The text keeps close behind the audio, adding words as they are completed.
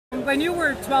when you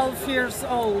were 12 years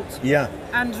old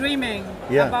and dreaming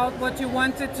about what you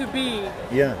wanted to be,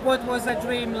 what was that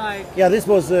dream like? Yeah, that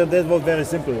was very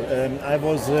simple.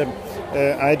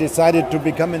 I decided to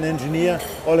become an engineer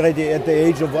already at the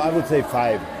age of, I would say,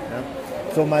 5. Yeah?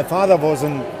 So my father was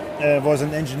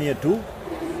an engineer too.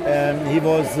 He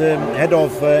was head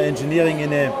of engineering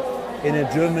in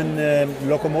a German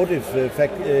locomotive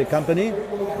company.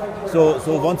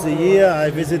 So once a year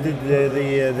I visited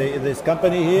this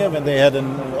company here when they had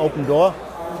an open door,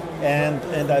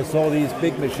 and I saw these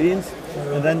big machines,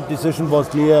 and then decision was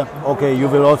clear. Okay, you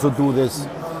will also do this.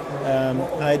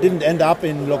 I didn't end up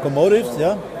in locomotives,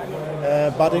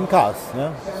 but in cars.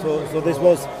 Yeah? So this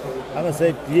was, I must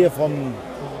say, clear from.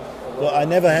 So I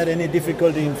never had any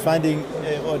difficulty in finding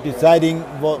or deciding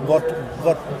what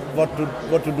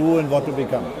to do and what to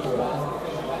become.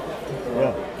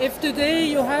 Yeah. If today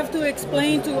you have to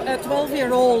explain to a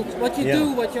 12-year-old what you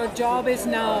do, what your job is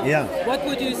now, what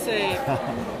would you say?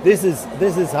 This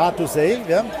is hard to say.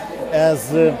 Yeah,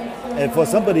 as for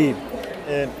somebody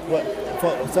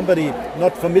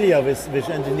not familiar with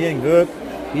engineering work,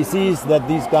 he sees that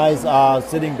these guys are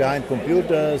sitting behind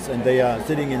computers and they are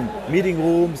sitting in meeting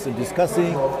rooms and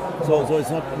discussing. So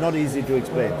it's not easy to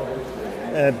explain.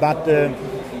 But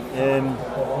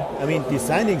I mean,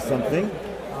 designing something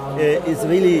is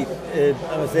really,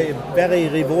 I would say, a very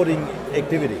rewarding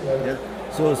activity. Yeah?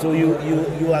 So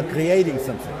you are creating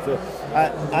something. So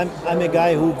I'm a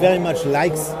guy who very much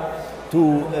likes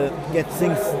to get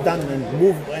things done and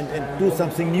move and do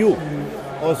something new.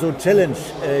 Also challenge,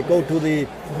 go to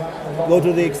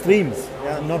the extremes.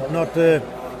 Yeah?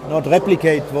 Not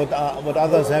replicate what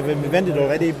others have invented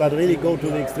already, but really go to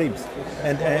the extremes.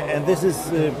 And this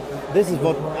is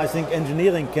what I think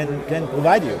engineering can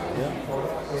provide you. Yeah?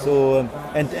 So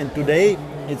and today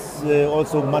it's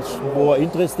also much more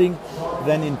interesting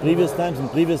than in previous times. In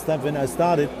previous times when I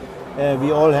started, we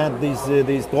all had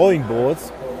these drawing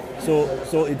boards.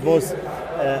 So it was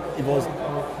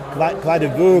quite a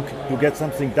work to get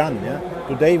something done. Yeah?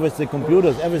 Today with the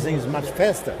computers, everything is much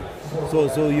faster.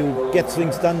 So you get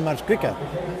things done much quicker.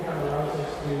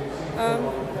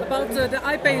 About the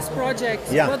I-Pace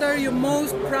project, what are you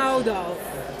most proud of?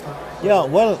 Yeah,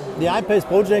 well, the I-Pace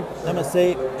project, I must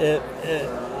say,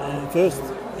 first,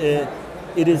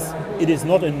 it is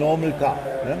not a normal car.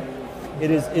 Yeah?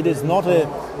 It is not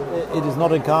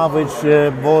a car which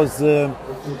was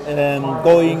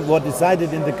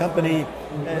decided in the company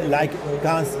like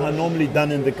cars are normally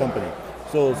done in the company.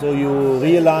 So you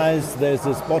realize there's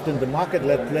a spot in the market.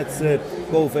 Let's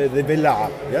go for the Velar,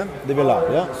 the Velar.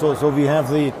 Yeah. So we have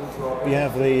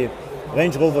the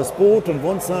Range Rover Sport on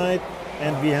one side,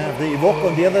 and we have the Evoque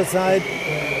on the other side.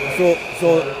 So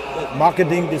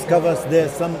marketing discovers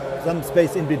there's some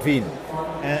space in between,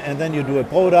 and then you do a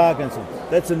product, and so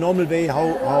that's a normal way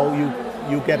how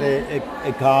you get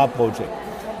a car project.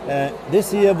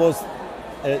 This year was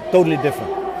totally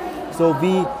different. So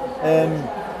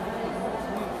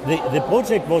the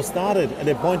project was started at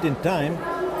a point in time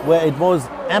where it was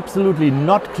absolutely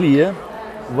not clear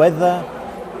whether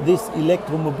this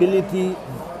electromobility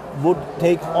would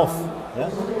take off. Yeah?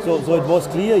 So it was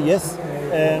clear, yes,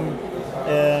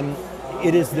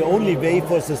 it is the only way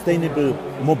for sustainable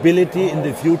mobility in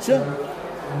the future.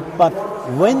 But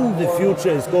when the future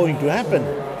is going to happen,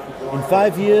 in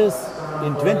 5 years,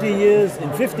 in 20 years,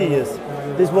 in 50 years,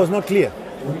 this was not clear.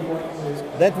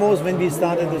 That was when we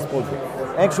started this project.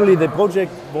 Actually, the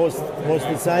project was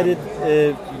decided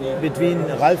between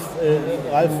Ralf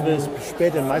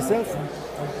Späth and myself,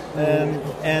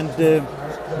 and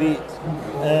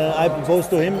I proposed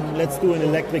to him, let's do an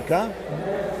electric car,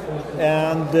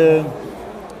 and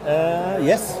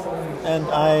yes, and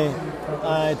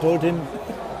I told him,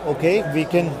 okay, we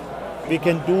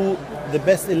can do the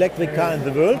best electric car in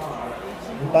the world,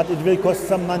 but it will cost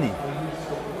some money.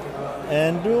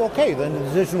 And okay, then the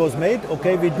decision was made,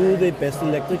 okay, we do the best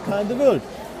electric car in the world.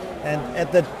 And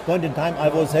at that point in time, I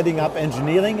was heading up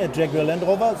engineering at Jaguar Land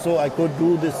Rover, so I could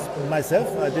do this myself.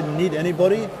 I didn't need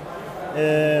anybody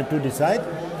to decide.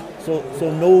 So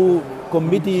no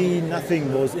committee,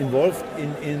 nothing was involved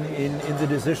in the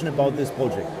decision about this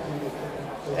project.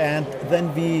 And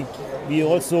then we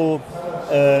also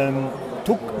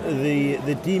took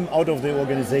the team out of the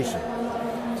organization.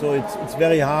 So it's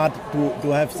very hard to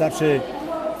have such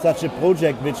a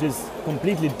project which is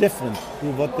completely different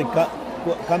to what the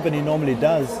company normally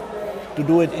does, to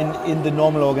do it in the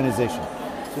normal organization.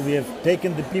 So we have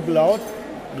taken the people out,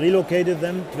 relocated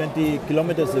them 20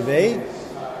 kilometers away,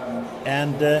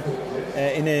 and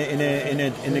in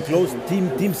a closed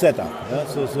team setup. Yeah?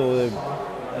 So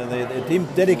the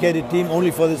dedicated team only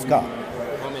for this car.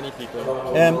 How many people?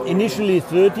 Initially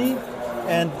 30,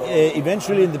 and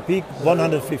eventually in the peak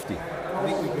 150.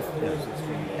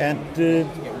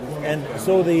 And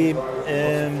so the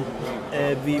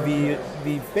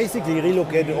we basically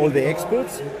relocated all the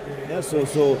experts. Yeah,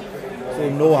 so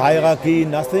no hierarchy,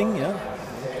 nothing. Yeah,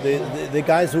 the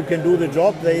guys who can do the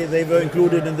job, they were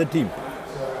included in the team,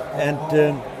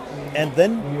 and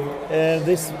then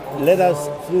this led us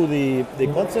through the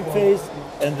concept phase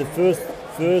and the first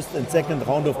and second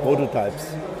round of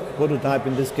prototypes. Prototype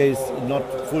in this case, not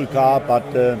full car, but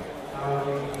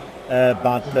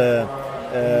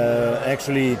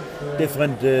actually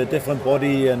different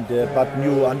body and but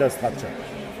new understructure.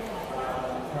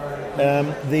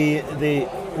 The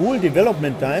whole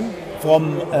development time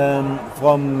from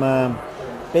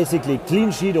basically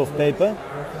clean sheet of paper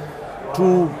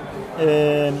to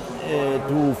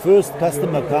first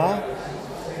customer car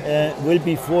will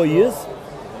be 4 years,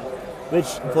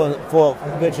 which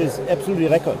is absolutely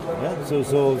record. Yeah? So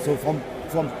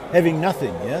from having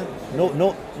nothing, yeah,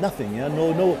 nothing, yeah,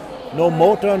 no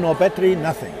motor, no battery,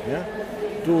 nothing, yeah,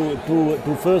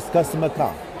 to first customer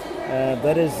car.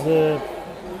 That is,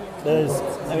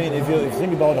 I mean, if you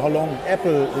think about how long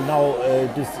Apple now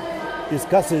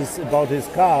discusses about his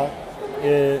car,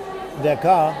 their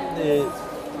car,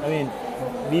 I mean,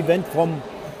 we went from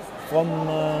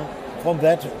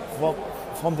that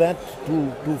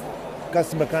to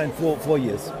customer car in 4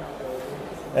 years.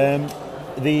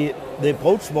 The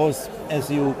approach was, as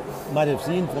you might have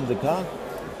seen from the car,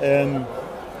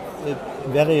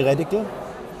 very radical.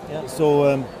 Yeah?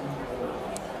 So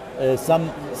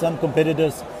some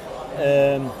competitors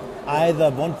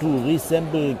either want to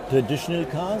reassemble traditional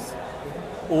cars,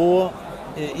 or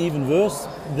even worse,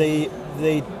 they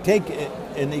take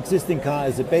an existing car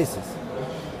as a basis.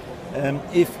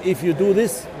 If you do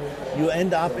this, you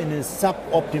end up in a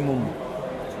sub-optimum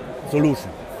solution.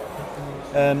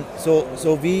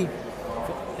 So we,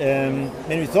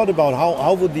 when we thought about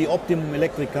how would the optimum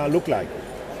electric car look like,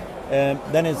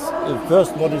 then it's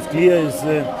first what is clear is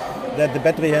that the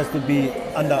battery has to be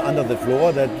under the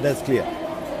floor. That's clear.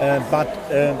 But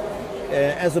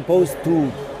as opposed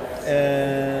to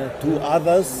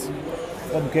others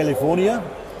from California,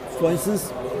 for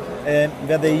instance,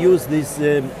 where they use this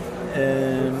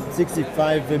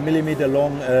 65 millimeter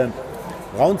long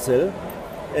round cell,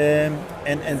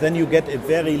 and then you get a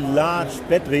very large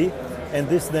battery, and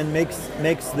this then makes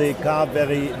the car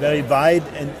very wide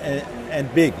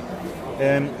and big.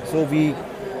 So we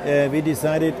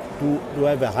decided to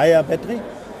have a higher battery.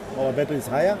 Our battery is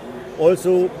higher.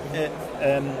 Also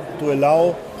to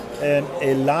allow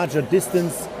a larger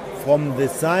distance from the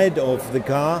side of the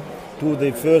car to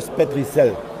the first battery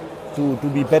cell, to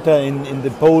be better in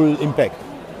the pole impact.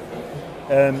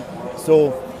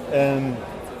 So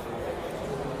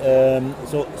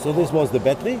this was the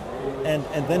battery,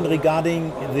 and then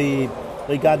regarding the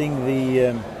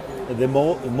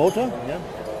motor, yeah,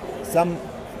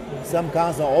 some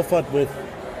cars are offered with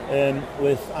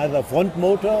either front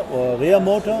motor or rear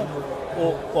motor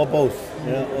or both,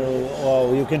 yeah,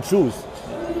 or you can choose.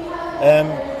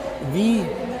 We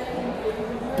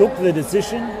took the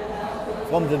decision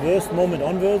from the first moment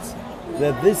onwards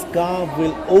that this car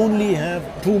will only have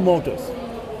 2 motors.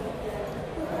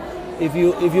 If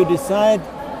you decide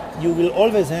you will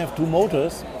always have 2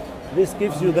 motors, this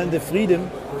gives you then the freedom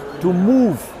to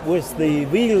move with the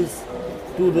wheels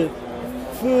to the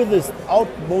furthest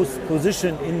outmost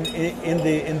position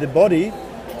in the body,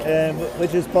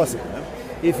 which is possible.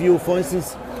 If you, for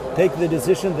instance, take the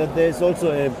decision that there is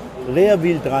also a rear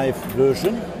wheel drive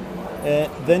version,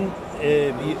 then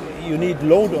you need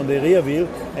load on the rear wheel,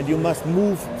 and you must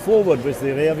move forward with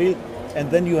the rear wheel, and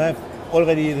then you have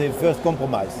already the first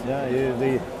compromise. Yeah?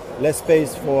 The less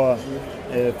space for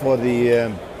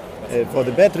the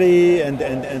battery, and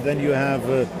then you have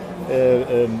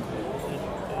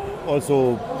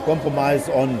also compromise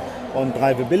on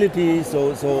drivability.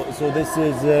 So this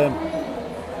is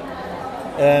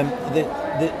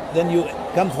then you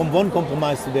come from one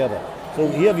compromise to the other. So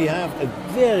here we have a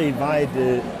very wide,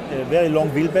 very long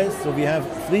wheelbase. So we have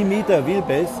 3 meter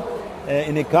wheelbase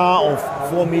in a car of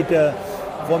 4 meter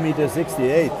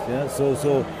 68. Yeah?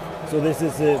 So this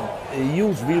is a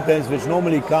huge wheelbase, which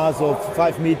normally cars of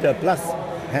 5 meter plus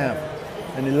have.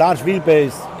 And a large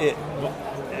wheelbase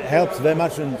helps very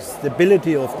much in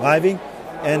stability of driving,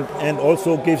 and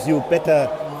also gives you better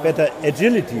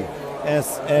agility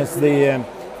as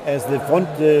the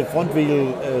front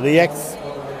wheel reacts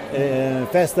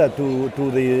faster to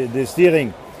the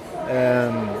steering,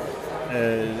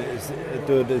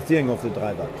 to the steering of the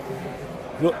driver.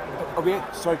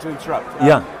 Sorry to interrupt.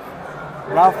 Yeah.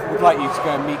 Ralph would like you to go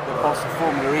and meet the boss of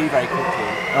Formula E very quickly.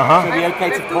 So it'd be okay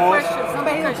to pause?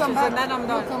 And then I'm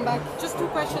done. Come back. Just 2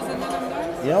 questions and then I'm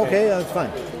done? Yeah, okay, that's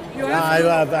fine.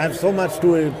 I have so much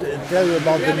to tell you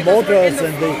about the motors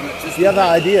and the other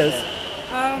ideas.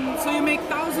 So you make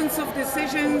thousands of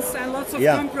decisions and lots of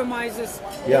compromises.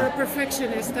 You're a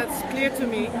perfectionist, that's clear to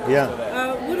me.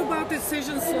 What about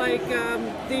decisions like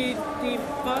the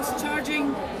fast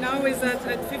charging? Now is that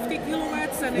at 50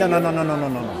 kilowatts? And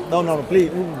No,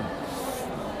 please.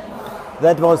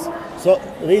 That was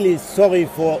really sorry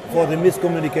for the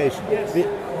miscommunication. Yes.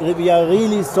 We are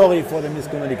really sorry for the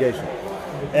miscommunication.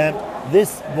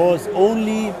 This was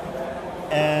only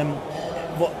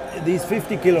these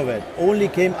 50 kilowatt only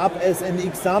came up as an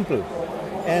example,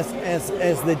 as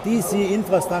the DC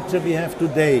infrastructure we have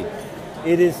today.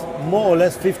 It is more or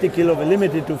less 50 kilowatt,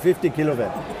 limited to 50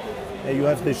 kilowatt. You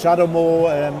have the Chademo,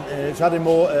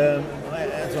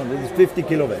 so this is 50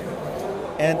 kilowatt.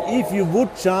 And if you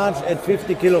would charge at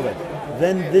 50 kilowatt,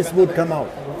 then this would come out.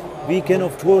 We can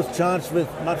of course charge with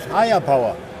much higher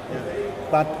power,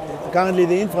 but currently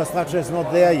the infrastructure is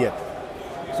not there yet.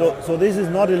 So this is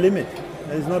not a limit.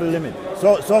 There is not a limit.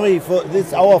 So sorry for this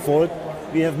is our fault.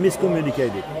 We have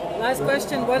miscommunicated. Last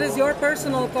question. What is your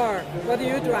personal car? What do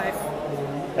you drive?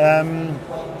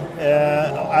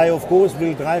 I of course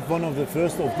will drive one of the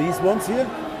first of these ones here.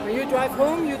 When you drive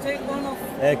home, you take one of.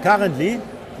 Currently,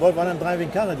 what I'm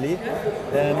driving currently.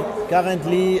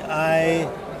 Currently, I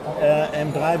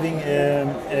am driving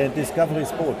a Discovery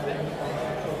Sport.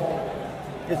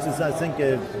 This is, I think,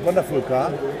 a wonderful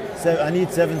car. So I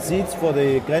need 7 seats for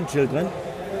the grandchildren.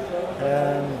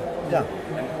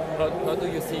 How do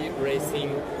you see racing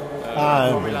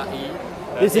Formula E?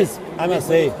 This is, I must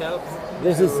say,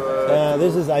 this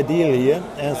is ideal here,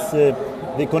 as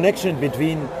the connection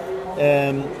between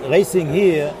racing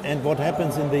here and what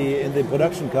happens in the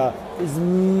production car is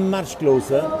much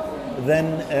closer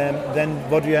than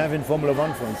what you have in Formula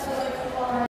One, for instance.